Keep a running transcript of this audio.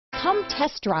Come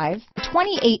test drive the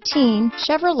 2018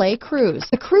 Chevrolet Cruze.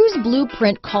 The Cruze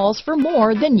blueprint calls for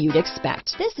more than you'd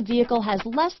expect. This vehicle has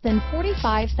less than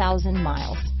 45,000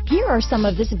 miles. Here are some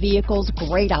of this vehicle's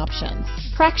great options: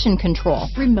 traction control,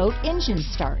 remote engine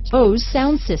start, Bose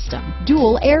sound system,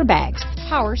 dual airbags,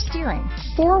 power steering,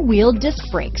 four-wheel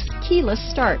disc brakes, keyless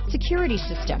start, security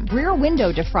system, rear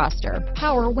window defroster,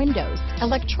 power windows,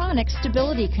 electronic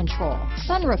stability control,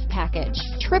 sunroof package,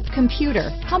 trip computer,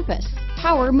 compass,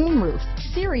 power moonroof,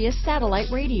 Sirius satellite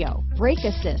radio, brake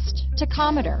assist,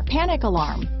 tachometer, panic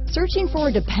alarm. Searching for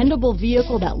a dependable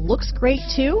vehicle that looks great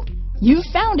too? You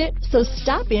found it, so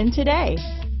stop in today.